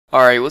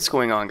Alright, what's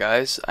going on,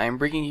 guys? I'm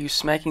bringing you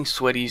Smacking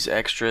Sweaties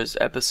Extras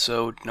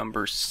episode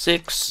number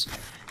 6,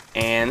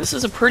 and this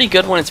is a pretty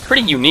good one. It's a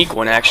pretty unique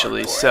one,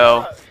 actually.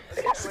 So,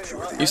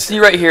 you see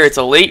right here, it's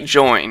a late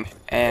join,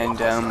 and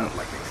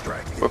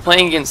we're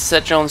playing against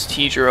Seth,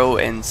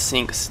 TeeDroo, and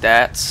Sync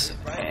Stats,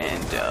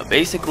 and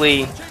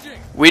basically,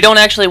 we don't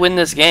actually win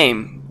this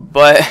game,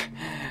 but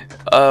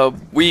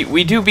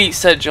we do beat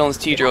Seth,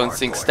 TeeDroo, and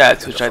Sync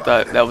Stats, which I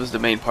thought that was the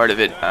main part of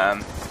it.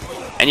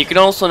 And you can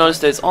also notice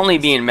that it's only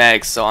me and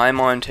Mags, so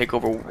I'm on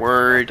Takeover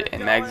Word,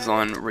 and Mags is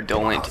on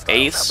Redolent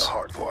Ace.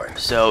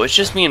 So it's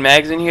just me and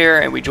Mags in here,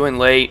 and we joined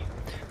late.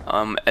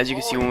 As you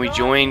can see, when we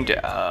joined,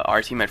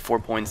 our team had 4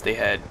 points. They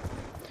had,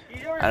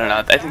 I don't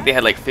know, I think they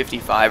had like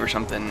 55 or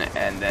something,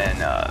 and then,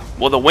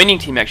 well, the winning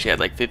team actually had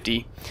like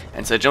 50,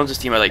 and so Jones's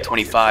team had like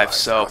 25,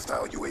 so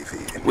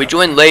we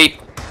joined late.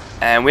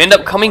 And we end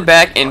up coming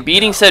back and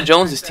beating Seth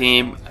Jones's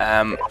team.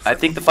 I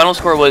think the final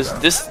score was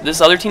this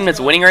other team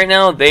that's winning right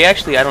now. They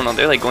actually, I don't know,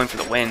 they're like going for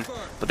the win,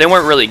 but they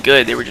weren't really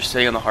good. They were just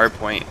sitting on the hard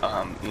point,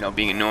 you know,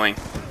 being annoying.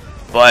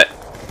 But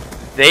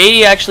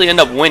they actually end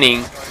up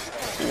winning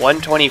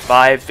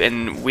 125,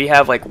 and we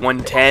have like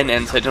 110,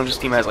 and Seth Jones's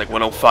team has like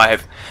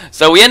 105.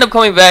 So we end up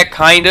coming back,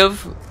 kind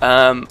of,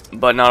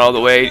 but not all the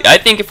way. I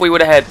think if we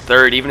would have had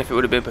third, even if it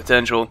would have been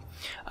potential,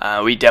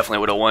 we definitely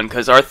would have won,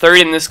 because our third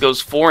in this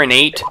goes 4 and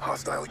 8.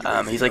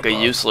 He's like a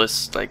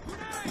useless, like,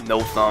 no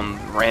thumb,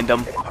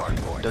 random,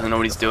 doesn't know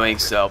what he's doing,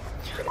 so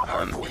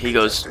he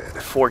goes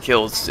 4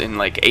 kills in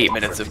like 8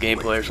 minutes of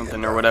gameplay or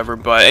something or whatever.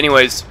 But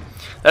anyways,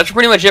 that's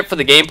pretty much it for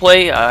the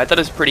gameplay. I thought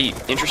it was pretty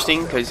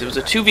interesting because it was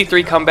a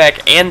 2v3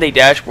 comeback and they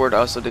dashboard. I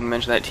also didn't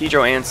mention that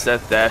TeeDroo and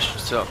Seth dashed,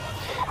 so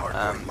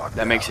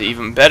that makes it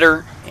even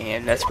better.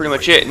 And that's pretty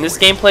much it. And this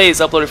gameplay is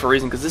uploaded for a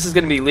reason, because this is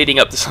going to be leading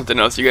up to something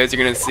else you guys are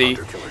going to see,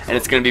 and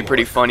it's going to be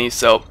pretty funny.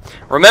 So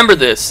remember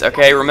this,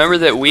 okay? Remember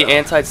that we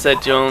anti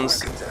Seth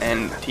Jones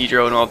and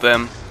TeeDroo and all of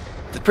them.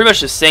 It's pretty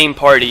much the same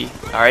party,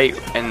 alright?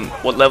 And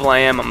what level I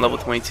am, I'm level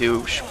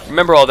 22.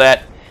 Remember all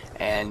that.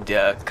 And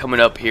coming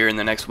up here in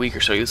the next week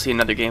or so, you'll see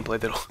another gameplay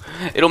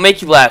it'll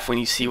make you laugh when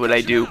you see what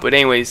I do. But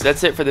anyways,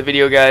 that's it for the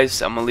video,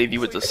 guys. I'm going to leave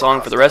you with the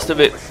song for the rest of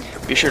it.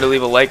 Be sure to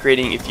leave a like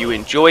rating if you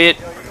enjoy it.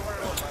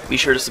 Be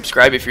sure to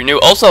subscribe if you're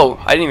new. Also,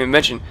 I didn't even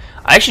mention,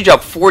 I actually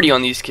dropped 40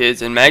 on these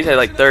kids, and Mags had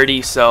like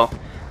 30, so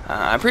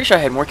I'm pretty sure I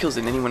had more kills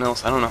than anyone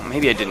else. I don't know,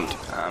 maybe I didn't.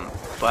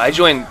 But I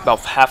joined about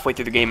halfway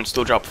through the game and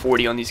still dropped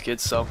 40 on these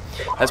kids, so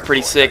that's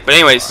pretty sick. But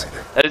anyways,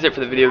 that is it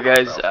for the video,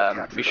 guys.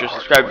 Be sure to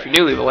subscribe if you're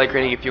new, leave a like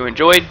rating if you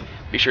enjoyed.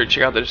 Be sure to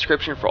check out the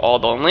description for all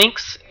the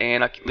links,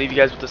 and I'll leave you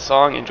guys with the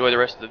song. Enjoy the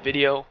rest of the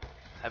video.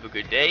 Have a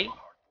good day.